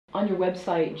On your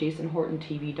website,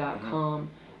 jasonhortontv.com,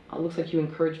 it looks like you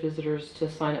encourage visitors to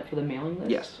sign up for the mailing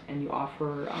list. Yes. And you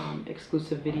offer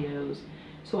exclusive videos.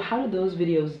 So how do those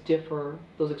videos differ,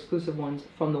 those exclusive ones,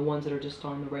 from the ones that are just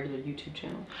on the regular YouTube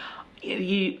channel?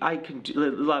 I can do a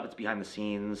lot of it's behind the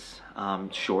scenes,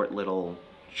 short little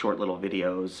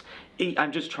videos.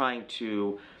 I'm just trying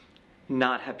to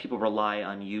not have people rely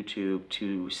on YouTube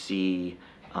to see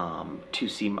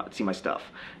my stuff.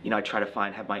 You know, I try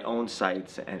to have my own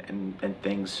sites and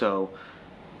things. So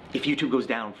if YouTube goes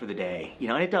down for the day, you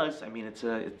know, and it does. I mean, it's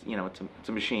a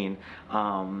machine,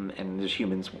 and there's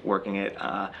humans working it.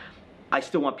 I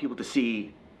still want people to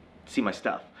see my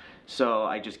stuff. So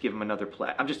I just give them another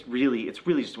play. It's really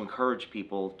just to encourage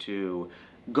people to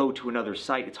go to another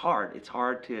site. It's hard. It's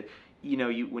hard to, you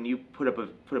know, when you put up a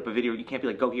video, you can't be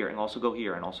like, go here and also go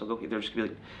here and also go here. They're just gonna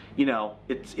be like, you know,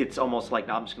 it's almost like,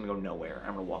 no, I'm just gonna go nowhere.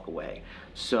 I'm gonna walk away.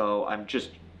 So I'm just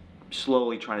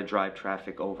slowly trying to drive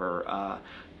traffic over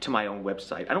to my own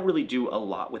website. I don't really do a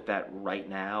lot with that right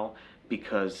now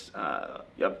because of,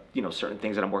 you know, certain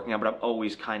things that I'm working on, but I'm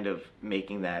always kind of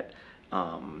making that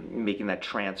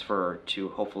transfer to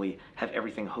hopefully have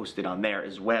everything hosted on there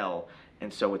as well.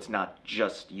 And so it's not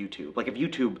just YouTube. Like if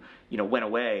YouTube, you know, went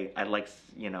away, I'd like,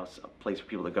 you know, a place for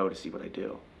people to go to see what I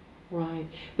do. Right.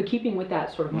 But keeping with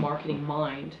that sort of marketing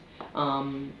mind,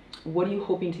 what are you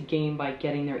hoping to gain by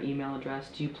getting their email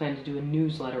address? Do you plan to do a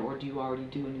newsletter, or do you already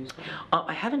do a newsletter?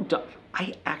 I haven't done,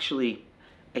 I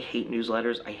hate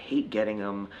newsletters. I hate getting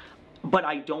them. But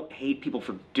I don't hate people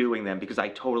for doing them because I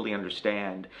totally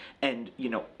understand. And, you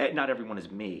know, not everyone is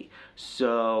me.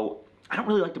 So I don't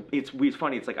really like to, it's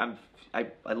funny. It's like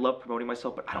I love promoting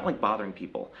myself, but I don't like bothering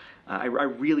people. I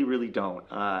really, really don't.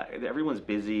 Everyone's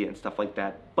busy and stuff like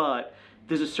that. But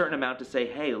there's a certain amount to say,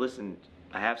 hey, listen,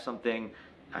 I have something.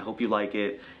 I hope you like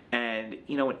it. And,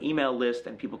 you know, an email list,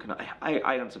 and people can,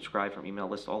 I unsubscribe from email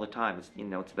lists all the time. It's, you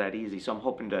know, it's that easy. So I'm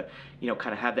hoping to, you know,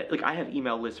 kind of have that. Like I have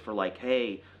email lists for like,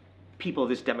 hey, people of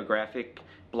this demographic,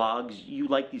 blogs, you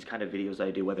like these kind of videos I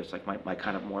do, whether it's like my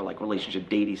kind of more like relationship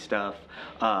datey stuff,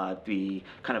 the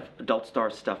kind of adult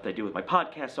star stuff that I do with my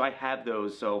podcast. So I have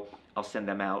those, so I'll send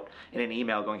them out in an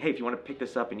email going, hey, if you want to pick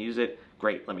this up and use it,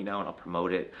 great, let me know and I'll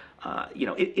promote it. You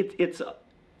know, it's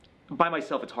by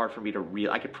myself, it's hard for me to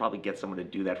I could probably get someone to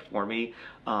do that for me,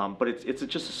 but it's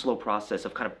just a slow process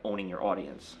of kind of owning your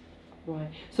audience.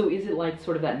 Right. So is it like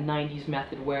sort of that 90s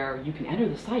method where you can enter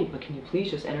the site, but can you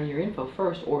please just enter your info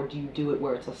first, or do you do it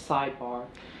where it's a sidebar,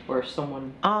 where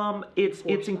someone?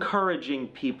 It's encouraging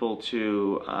people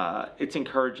to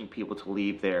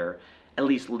leave at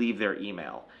least leave their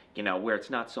email. You know, where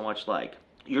it's not so much like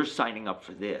you're signing up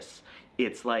for this.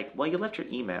 It's like, well, you left your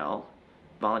email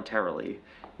voluntarily.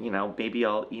 You know, maybe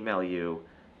I'll email you.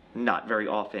 Not very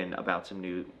often about some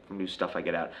new stuff I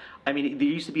get out. I mean, there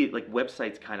used to be like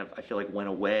websites kind of, I feel like, went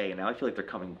away, and now I feel like they're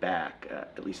coming back.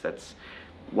 At least that's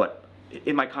what,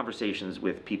 in my conversations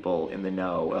with people in the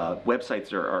know,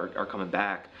 websites are coming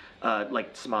back.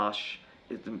 Like Smosh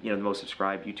is the most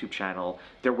subscribed YouTube channel.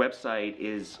 Their website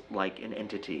is like an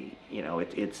entity. You know,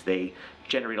 they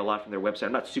generate a lot from their website.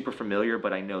 I'm not super familiar,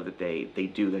 but I know that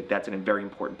they do. That's a very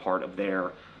important part of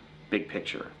their big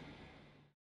picture.